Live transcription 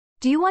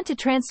Do you want to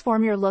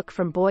transform your look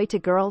from boy to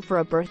girl for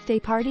a birthday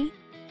party?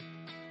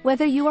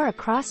 Whether you are a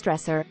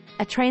crossdresser,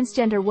 a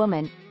transgender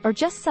woman, or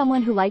just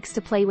someone who likes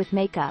to play with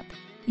makeup,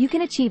 you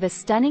can achieve a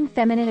stunning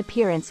feminine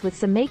appearance with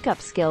some makeup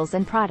skills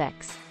and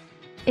products.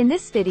 In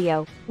this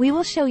video, we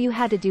will show you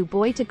how to do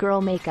boy to girl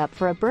makeup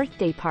for a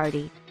birthday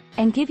party,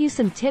 and give you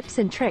some tips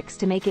and tricks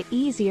to make it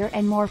easier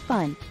and more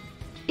fun.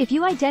 If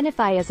you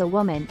identify as a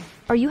woman,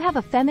 or you have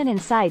a feminine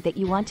side that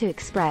you want to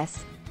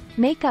express,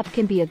 makeup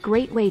can be a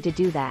great way to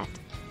do that.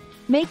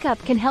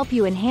 Makeup can help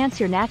you enhance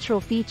your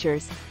natural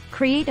features,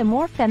 create a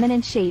more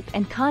feminine shape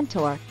and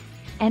contour,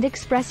 and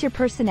express your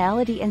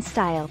personality and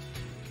style.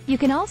 You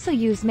can also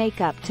use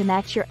makeup to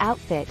match your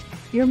outfit,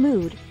 your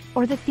mood,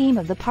 or the theme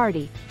of the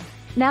party.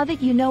 Now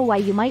that you know why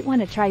you might want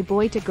to try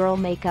boy to girl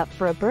makeup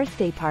for a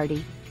birthday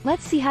party,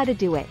 let's see how to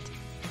do it.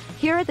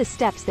 Here are the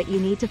steps that you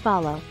need to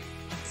follow.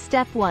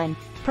 Step 1.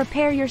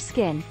 Prepare your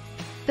skin.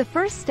 The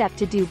first step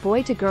to do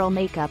boy to girl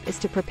makeup is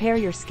to prepare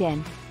your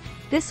skin.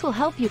 This will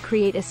help you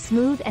create a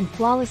smooth and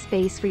flawless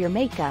base for your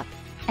makeup,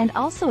 and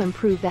also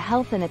improve the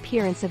health and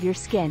appearance of your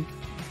skin.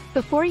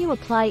 Before you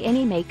apply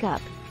any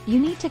makeup, you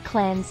need to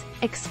cleanse,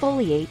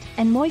 exfoliate,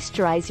 and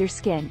moisturize your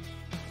skin.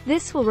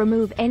 This will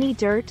remove any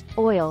dirt,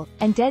 oil,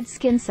 and dead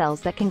skin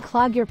cells that can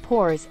clog your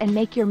pores and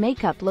make your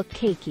makeup look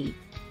cakey.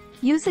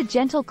 Use a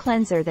gentle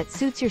cleanser that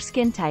suits your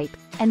skin type,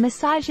 and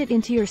massage it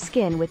into your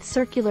skin with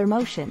circular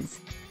motions.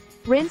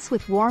 Rinse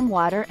with warm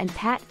water and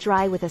pat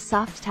dry with a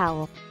soft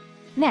towel.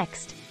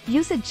 Next,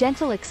 use a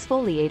gentle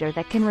exfoliator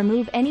that can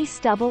remove any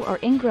stubble or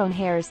ingrown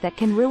hairs that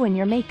can ruin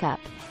your makeup.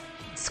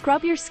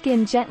 Scrub your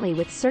skin gently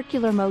with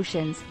circular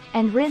motions,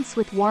 and rinse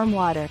with warm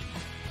water.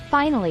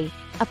 Finally,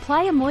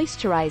 apply a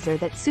moisturizer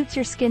that suits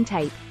your skin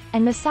type,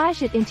 and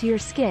massage it into your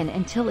skin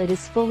until it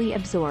is fully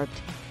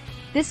absorbed.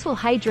 This will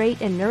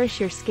hydrate and nourish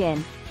your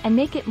skin, and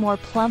make it more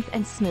plump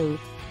and smooth.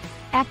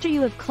 After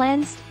you have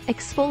cleansed,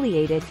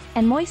 exfoliated,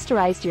 and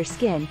moisturized your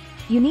skin,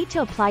 you need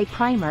to apply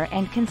primer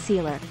and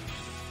concealer.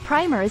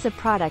 Primer is a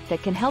product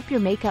that can help your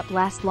makeup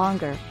last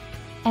longer,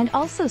 and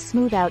also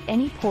smooth out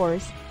any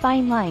pores,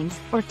 fine lines,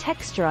 or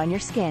texture on your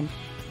skin.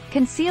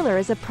 Concealer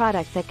is a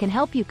product that can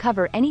help you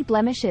cover any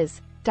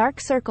blemishes, dark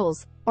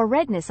circles, or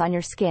redness on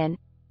your skin,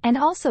 and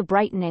also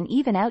brighten and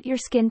even out your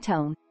skin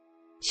tone.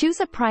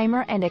 Choose a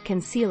primer and a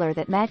concealer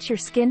that match your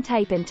skin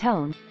type and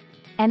tone,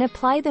 and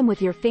apply them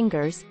with your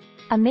fingers,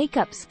 a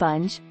makeup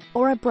sponge,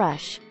 or a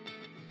brush.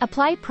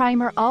 Apply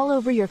primer all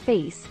over your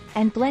face,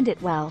 and blend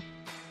it well.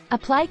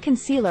 Apply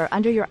concealer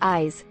under your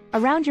eyes,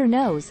 around your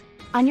nose,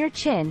 on your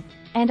chin,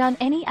 and on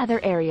any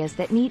other areas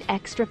that need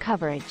extra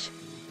coverage.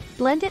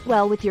 Blend it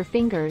well with your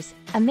fingers,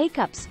 a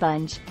makeup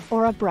sponge,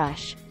 or a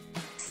brush.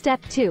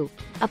 Step 2.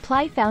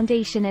 Apply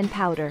foundation and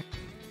powder.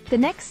 The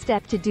next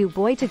step to do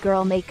boy to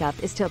girl makeup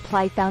is to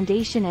apply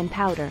foundation and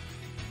powder.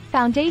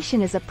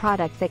 Foundation is a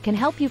product that can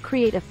help you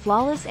create a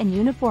flawless and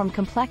uniform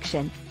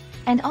complexion,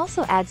 and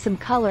also add some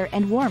color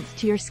and warmth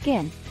to your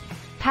skin.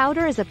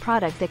 Powder is a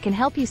product that can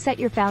help you set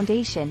your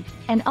foundation,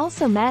 and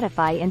also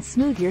mattify and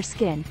smooth your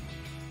skin.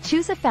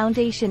 Choose a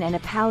foundation and a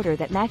powder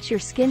that match your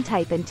skin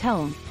type and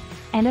tone,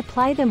 and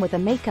apply them with a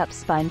makeup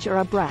sponge or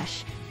a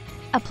brush.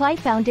 Apply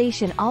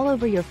foundation all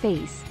over your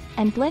face,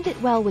 and blend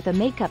it well with a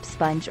makeup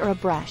sponge or a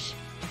brush.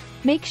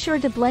 Make sure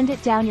to blend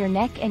it down your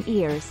neck and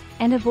ears,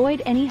 and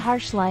avoid any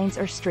harsh lines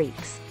or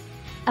streaks.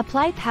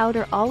 Apply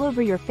powder all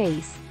over your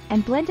face,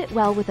 and blend it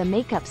well with a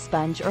makeup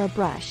sponge or a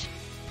brush.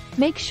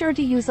 Make sure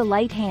to use a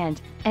light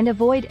hand, and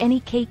avoid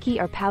any cakey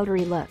or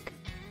powdery look.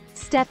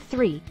 Step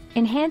 3.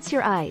 Enhance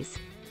your eyes.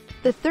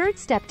 The third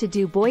step to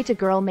do boy to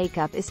girl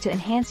makeup is to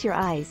enhance your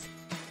eyes.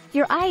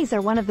 Your eyes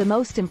are one of the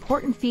most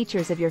important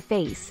features of your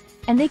face,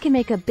 and they can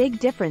make a big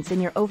difference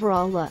in your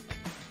overall look.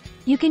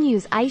 You can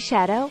use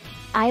eyeshadow,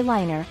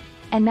 eyeliner,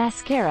 and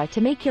mascara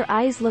to make your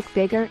eyes look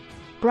bigger,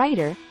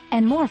 brighter,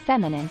 and more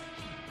feminine.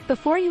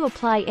 Before you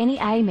apply any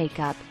eye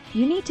makeup,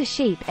 you need to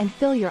shape and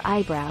fill your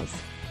eyebrows.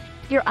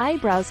 Your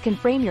eyebrows can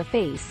frame your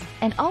face,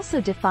 and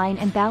also define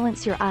and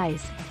balance your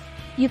eyes.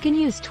 You can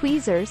use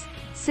tweezers,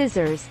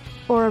 scissors,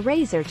 or a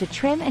razor to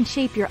trim and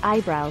shape your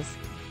eyebrows,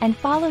 and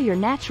follow your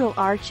natural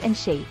arch and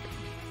shape.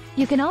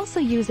 You can also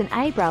use an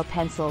eyebrow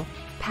pencil,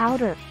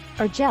 powder,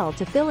 or gel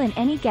to fill in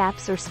any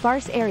gaps or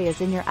sparse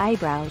areas in your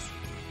eyebrows,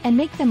 and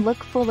make them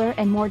look fuller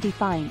and more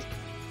defined.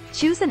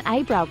 Choose an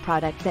eyebrow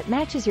product that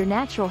matches your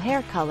natural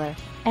hair color,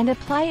 and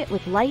apply it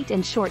with light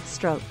and short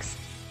strokes.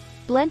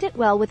 Blend it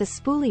well with a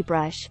spoolie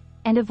brush,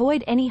 and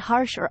avoid any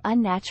harsh or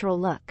unnatural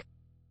look.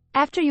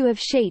 After you have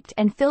shaped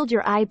and filled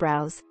your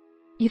eyebrows,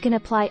 you can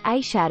apply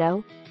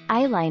eyeshadow,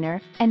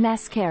 eyeliner, and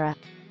mascara.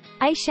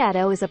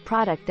 Eyeshadow is a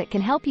product that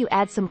can help you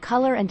add some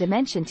color and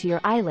dimension to your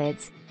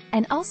eyelids,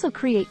 and also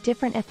create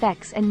different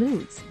effects and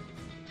moods.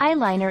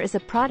 Eyeliner is a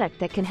product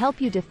that can help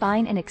you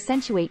define and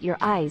accentuate your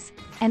eyes,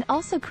 and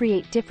also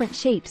create different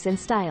shapes and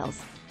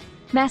styles.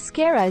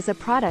 Mascara is a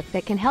product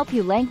that can help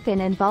you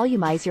lengthen and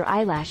volumize your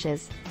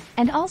eyelashes,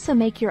 and also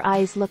make your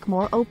eyes look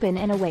more open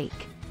and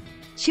awake.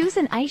 Choose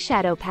an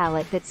eyeshadow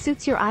palette that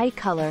suits your eye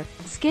color,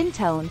 skin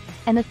tone,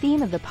 and the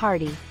theme of the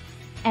party,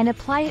 and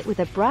apply it with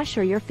a brush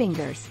or your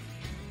fingers.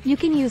 You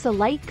can use a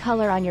light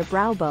color on your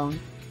brow bone,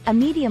 a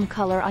medium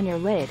color on your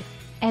lid,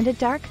 and a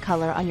dark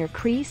color on your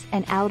crease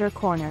and outer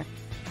corner.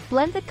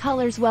 Blend the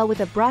colors well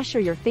with a brush or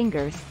your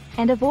fingers,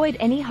 and avoid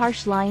any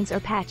harsh lines or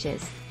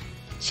patches.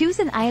 Choose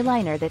an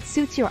eyeliner that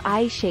suits your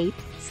eye shape,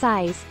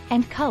 size,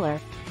 and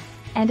color,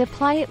 and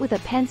apply it with a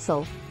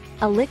pencil,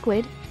 a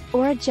liquid,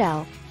 or a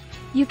gel.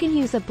 You can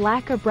use a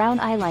black or brown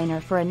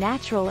eyeliner for a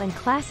natural and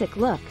classic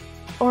look,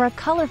 or a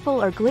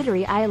colorful or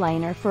glittery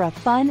eyeliner for a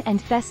fun and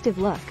festive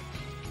look.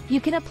 You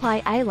can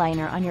apply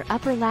eyeliner on your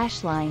upper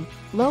lash line,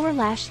 lower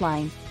lash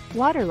line,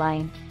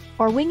 waterline,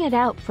 or wing it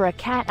out for a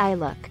cat eye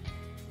look.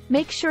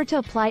 Make sure to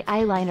apply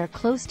eyeliner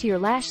close to your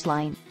lash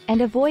line,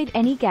 and avoid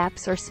any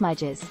gaps or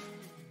smudges.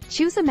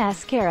 Choose a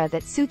mascara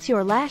that suits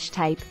your lash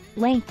type,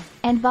 length,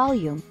 and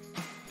volume,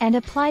 and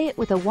apply it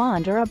with a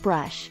wand or a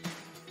brush.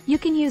 You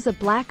can use a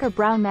black or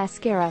brown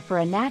mascara for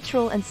a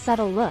natural and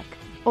subtle look,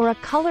 or a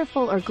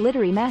colorful or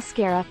glittery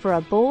mascara for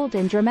a bold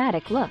and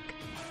dramatic look.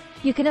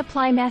 You can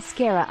apply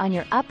mascara on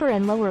your upper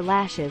and lower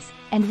lashes,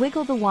 and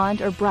wiggle the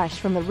wand or brush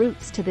from the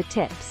roots to the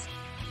tips.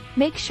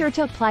 Make sure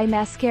to apply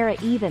mascara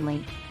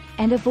evenly,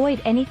 and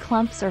avoid any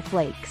clumps or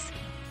flakes.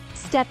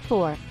 Step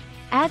 4.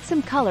 Add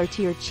some color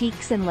to your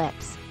cheeks and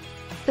lips.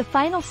 The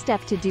final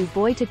step to do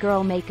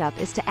boy-to-girl makeup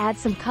is to add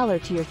some color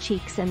to your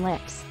cheeks and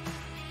lips.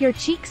 Your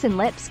cheeks and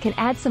lips can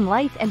add some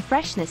life and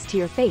freshness to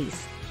your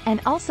face,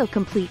 and also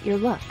complete your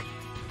look.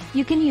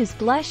 You can use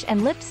blush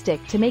and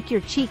lipstick to make your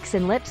cheeks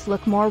and lips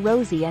look more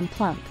rosy and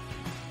plump.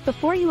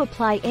 Before you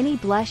apply any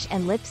blush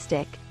and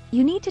lipstick,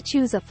 you need to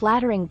choose a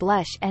flattering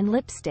blush and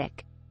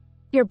lipstick.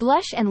 Your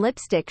blush and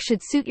lipstick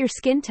should suit your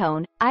skin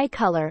tone, eye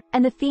color,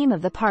 and the theme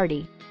of the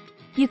party.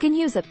 You can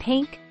use a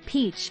pink,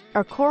 peach,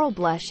 or coral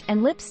blush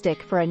and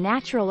lipstick for a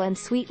natural and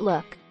sweet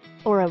look,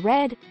 or a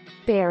red,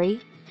 berry,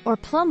 or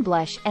plum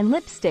blush and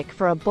lipstick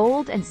for a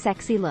bold and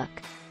sexy look.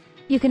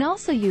 You can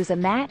also use a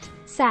matte,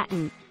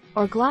 satin,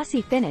 or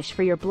glossy finish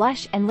for your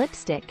blush and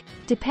lipstick,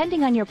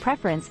 depending on your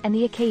preference and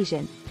the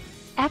occasion.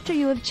 After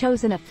you have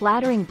chosen a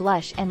flattering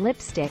blush and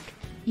lipstick,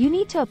 you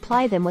need to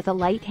apply them with a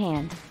light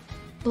hand.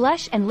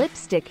 Blush and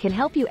lipstick can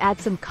help you add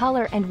some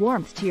color and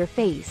warmth to your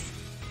face,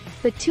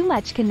 but too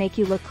much can make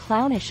you look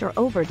clownish or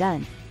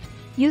overdone.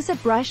 Use a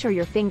brush or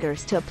your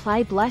fingers to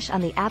apply blush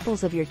on the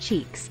apples of your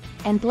cheeks,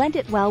 and blend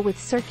it well with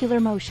circular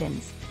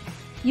motions.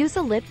 Use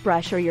a lip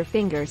brush or your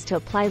fingers to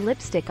apply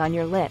lipstick on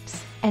your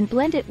lips, and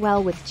blend it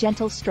well with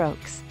gentle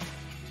strokes.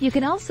 You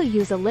can also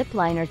use a lip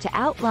liner to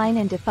outline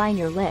and define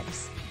your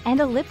lips, and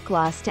a lip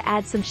gloss to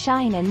add some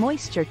shine and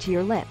moisture to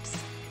your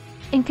lips.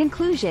 In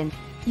conclusion,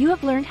 you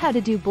have learned how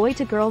to do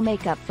boy-to-girl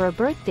makeup for a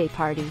birthday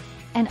party,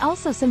 and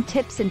also some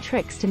tips and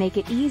tricks to make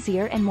it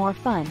easier and more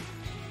fun.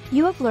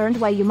 You have learned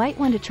why you might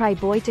want to try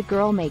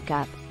boy-to-girl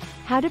makeup,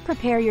 how to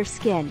prepare your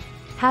skin,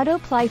 how to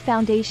apply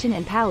foundation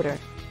and powder,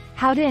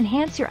 how to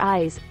enhance your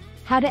eyes,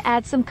 how to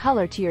add some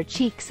color to your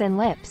cheeks and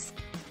lips,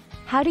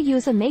 how to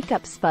use a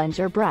makeup sponge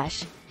or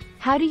brush,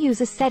 how to use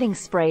a setting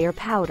spray or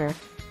powder,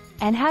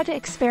 and how to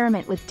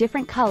experiment with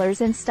different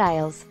colors and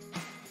styles.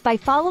 By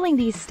following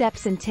these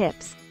steps and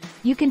tips,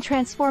 you can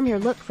transform your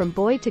look from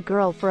boy to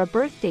girl for a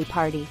birthday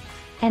party,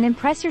 and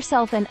impress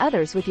yourself and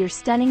others with your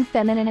stunning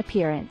feminine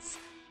appearance.